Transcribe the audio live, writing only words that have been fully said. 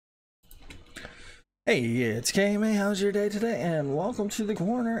Hey, it's KMA. How's your day today? And welcome to the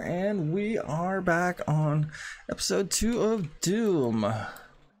corner. And we are back on episode 2 of Doom.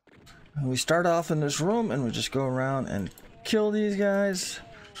 And we start off in this room and we just go around and kill these guys.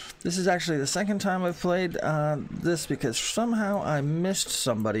 This is actually the second time I've played this because somehow I missed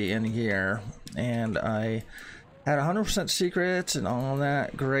somebody in here. And I had 100% secrets and all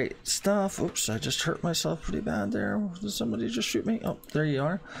that great stuff. Oops, I just hurt myself pretty bad there. Did somebody just shoot me? Oh, there you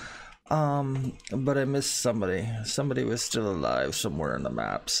are. But I missed somebody. Somebody was still alive somewhere in the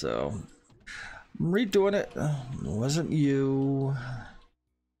map, so I'm redoing it. It wasn't you.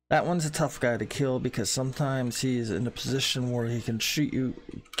 That one's a tough guy to kill because sometimes he's in a position where he can shoot you,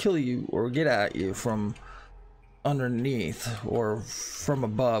 kill you, or get at you from underneath, or from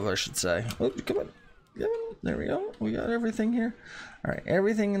above, I should say. Oh, come on. Yeah, there we go. We got everything here. Alright,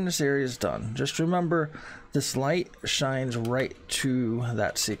 everything in this area is done. Just remember, this light shines right to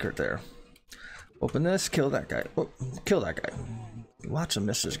that secret there. Open this, kill that guy. Oh, kill that guy. Lots of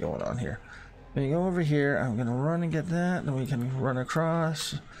misses going on here. When you go over here, I'm going to run and get that. Then we can run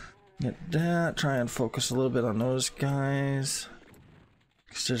across. Get that. Try and focus a little bit on those guys.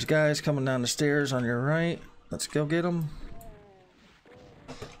 Because there's guys coming down the stairs on your right. Let's go get them.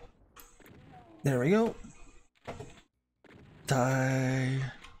 There we go. Die.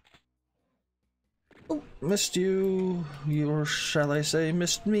 Oh, missed you. Or shall I say,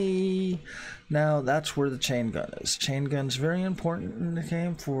 missed me. Now that's where the chain gun is. Chain gun's very important in the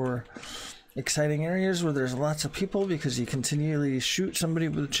game for exciting areas where there's lots of people, because you continually shoot somebody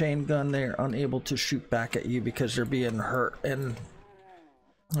with a chain gun, they're unable to shoot back at you because they're being hurt, and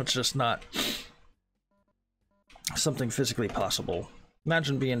it's just not something physically possible.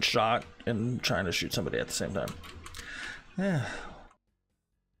 Imagine being shot and trying to shoot somebody at the same time. Yeah.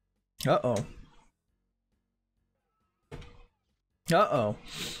 Uh-oh. Uh-oh.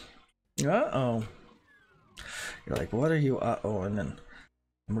 Uh-oh. You're like, what are you uh-oh? And then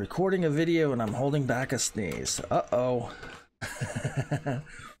I'm recording a video and I'm holding back a sneeze. Uh-oh.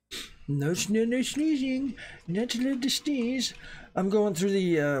 No sneezing. Not allowed to sneeze. I'm going through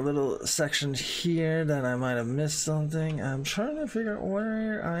the little sections here that I might have missed something. I'm trying to figure out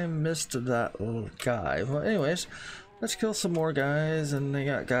where I missed that little guy. Well, anyways, let's kill some more guys, and they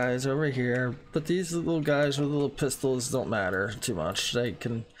got guys over here. But these little guys with little pistols don't matter too much. They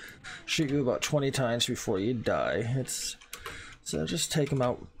can shoot you about 20 times before you die. So just take them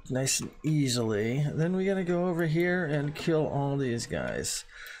out nice and easily. Then we gotta go over here and kill all these guys.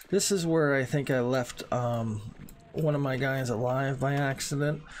 This is where I think I left one of my guys alive by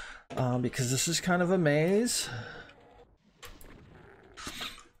accident, because this is kind of a maze.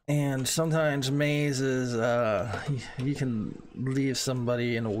 And sometimes mazes, you can leave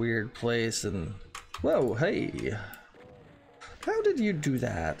somebody in a weird place and... Whoa, hey! How did you do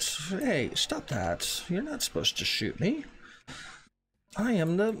that? Hey, stop that. You're not supposed to shoot me. I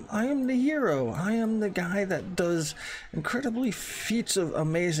am the hero. I am the guy that does incredibly feats of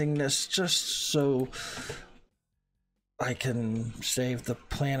amazingness just so I can save the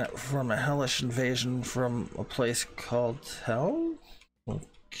planet from a hellish invasion from a place called Hell?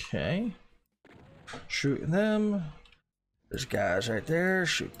 Okay. Shoot them. There's guys right there.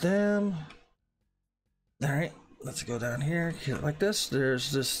 Shoot them. Alright, let's go down here. Kill it like this.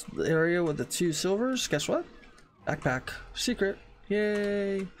 There's this area with the 2 silvers. Guess what? Backpack. Secret.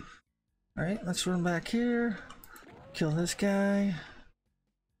 Yay. Alright, let's run back here. Kill this guy.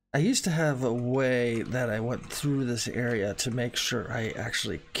 I used to have a way that I went through this area to make sure I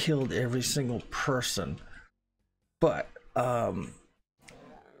actually killed every single person. But,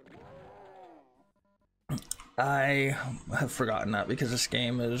 I have forgotten that because this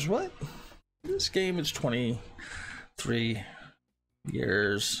game is what? This game is 23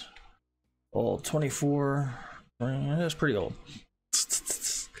 years old. 24. That's pretty old.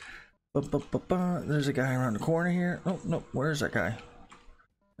 There's a guy around the corner here. Oh, no. Where's that guy?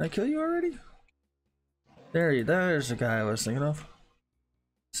 Did I kill you already? There's the guy I was thinking of.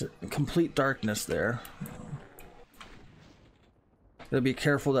 It's complete darkness there. Gotta be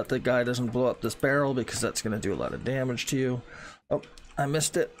careful that the guy doesn't blow up this barrel, because that's gonna do a lot of damage to you. Oh, I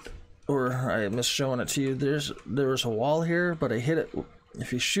missed it, or I missed showing it to you. There's a wall here, but I hit it.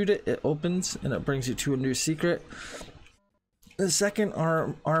 If you shoot it, it opens and it brings you to a new secret. The second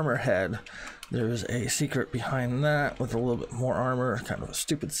armor head, there's a secret behind that with a little bit more armor, kind of a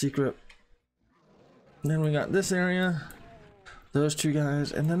stupid secret. And then we got this area, those 2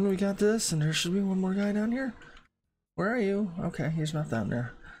 guys, and then we got this, and there should be one more guy down here. Where are you? Okay, he's not down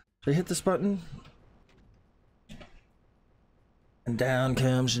there. So you hit this button, and down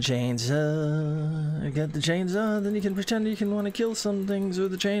comes the chainsaw. You got the chainsaw, then you can pretend you can want to kill some things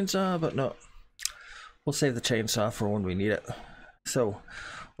with the chainsaw, but no. we'll save the chainsaw for when we need it. So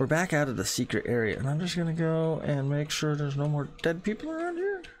we're back out of the secret area, and I'm just gonna go and make sure there's no more dead people around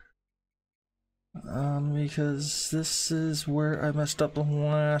here. Because this is where I messed up the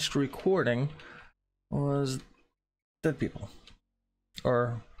last recording, was dead people.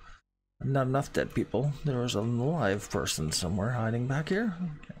 Or not enough dead people. There was a live person somewhere hiding back here.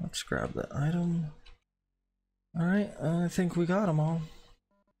 Okay, let's grab that item. Alright, I think we got them all.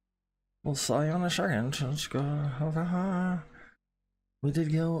 We'll saw you on a second. Let's go. We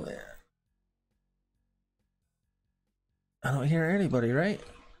did go. I don't hear anybody, right?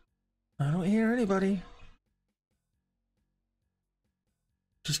 I don't hear anybody.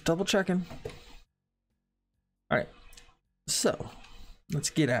 Just double checking. Alright, so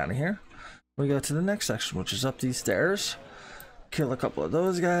let's get out of here. We go to the next section, which is up these stairs. Kill a couple of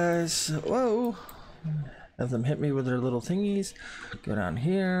those guys. Whoa! Have them hit me with their little thingies. Go down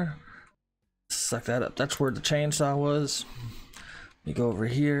here. Suck that up. That's where the chainsaw was. We go over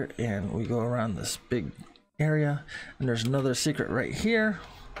here and we go around this big area. And there's another secret right here.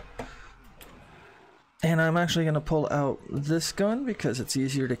 And I'm actually going to pull out this gun because it's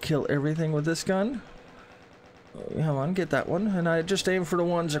easier to kill everything with this gun. Come on, get that one. And I just aim for the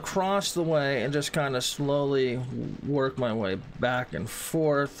ones across the way and just kind of slowly work my way back and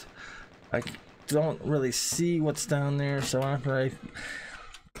forth. I don't really see what's down there, so after I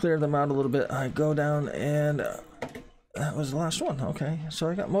clear them out a little bit, I go down, and that was the last one. Okay, so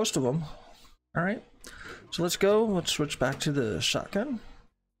I got most of them. Alright, so let's go. Let's switch back to the shotgun.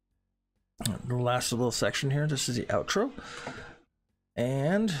 The last little section here, this is the outro.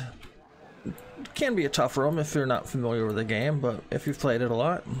 And it can be a tough room if you're not familiar with the game, but if you've played it a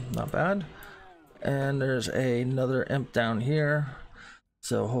lot, not bad. And there's another imp down here,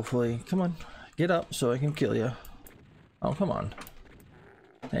 so hopefully, come on, get up so I can kill you. Oh, come on.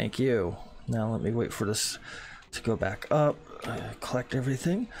 Thank you. Now let me wait for this to go back up, collect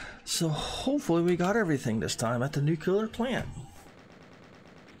everything. So hopefully we got everything this time at the nuclear plant.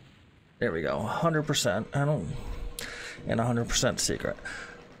 There we go, 100%. And 100% secret.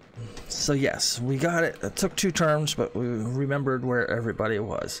 So yes, we got it. It took 2 turns, but we remembered where everybody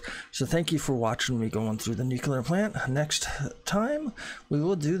was. So thank you for watching me going through the nuclear plant. Next time, we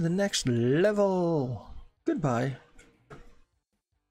will do the next level. Goodbye.